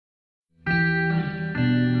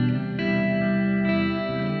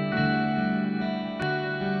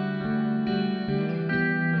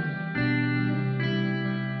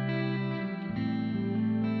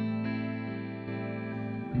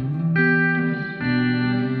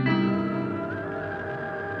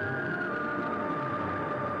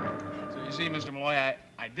Mr. Malloy,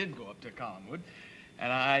 I did go up to Collinwood,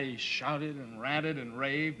 and I shouted and ranted and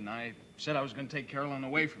raved, and I said I was going to take Carolyn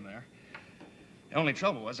away from there. The only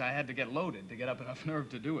trouble was I had to get loaded to get up enough nerve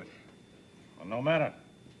to do it. Well, no matter.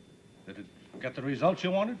 Did it get the results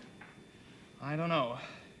you wanted? I don't know.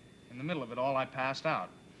 In the middle of it all, I passed out.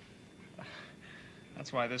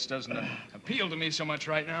 That's why this doesn't appeal to me so much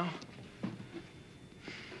right now.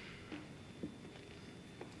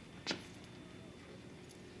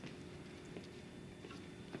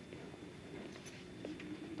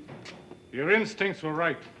 Your instincts were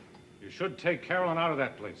right. You should take Carolyn out of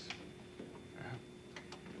that place.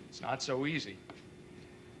 It's not so easy.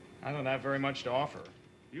 I don't have very much to offer.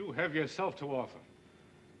 You have yourself to offer.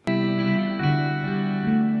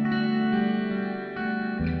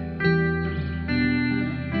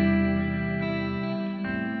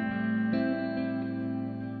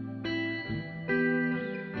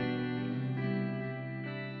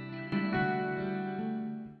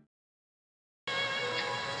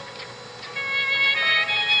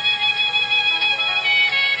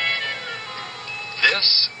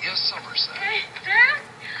 This is Somerset. Hey, Dan?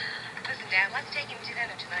 Listen, Dan, let's take him to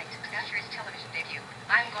dinner tonight. After his television debut,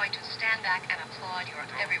 I'm going to stand back and applaud your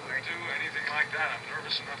every word. Don't do anything like that. I'm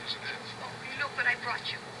nervous enough as it is. Oh, look what I brought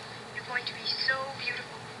you. You're going to be so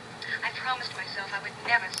beautiful. I promised myself I would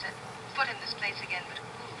never set foot in this place again, but who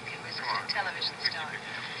can resist a television star?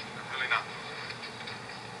 I'm really not.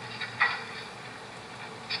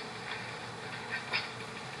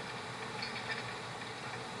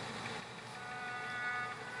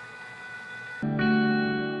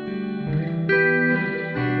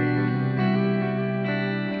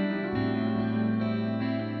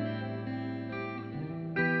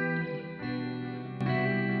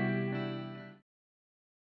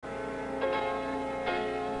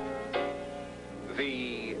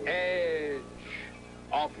 The edge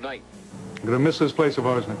of night. I'm gonna miss this place of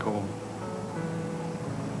ours, Nicole.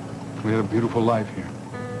 We had a beautiful life here.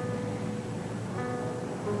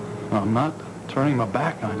 I'm not turning my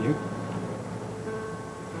back on you.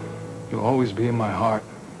 You'll always be in my heart,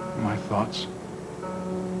 in my thoughts.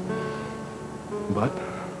 But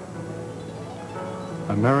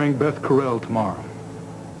I'm marrying Beth Carell tomorrow.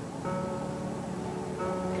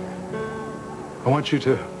 I want you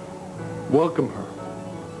to welcome her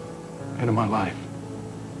into my life.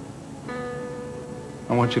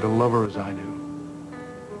 I want you to love her as I do.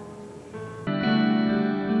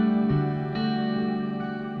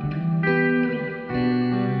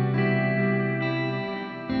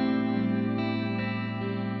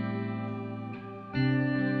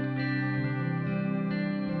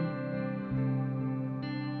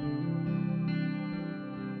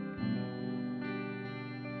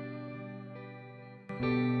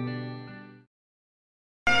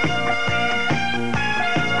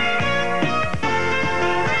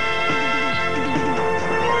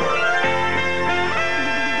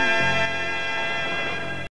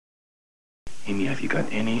 Amy, have you got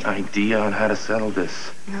any idea on how to settle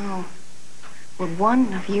this? No. Would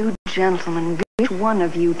one of you gentlemen, which one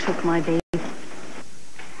of you took my baby?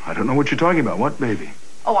 I don't know what you're talking about. What baby?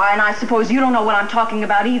 Oh, and I suppose you don't know what I'm talking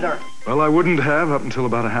about either. Well, I wouldn't have up until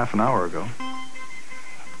about a half an hour ago.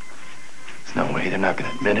 There's no way. They're not going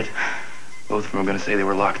to admit it. Both of them are going to say they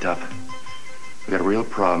were locked up. We got a real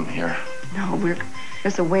problem here. No,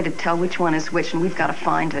 there's a way to tell which one is which, and we've got to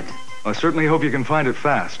find it. I certainly hope you can find it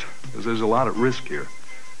fast, because there's a lot at risk here.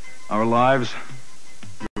 Our lives,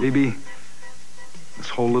 your baby, this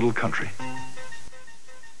whole little country.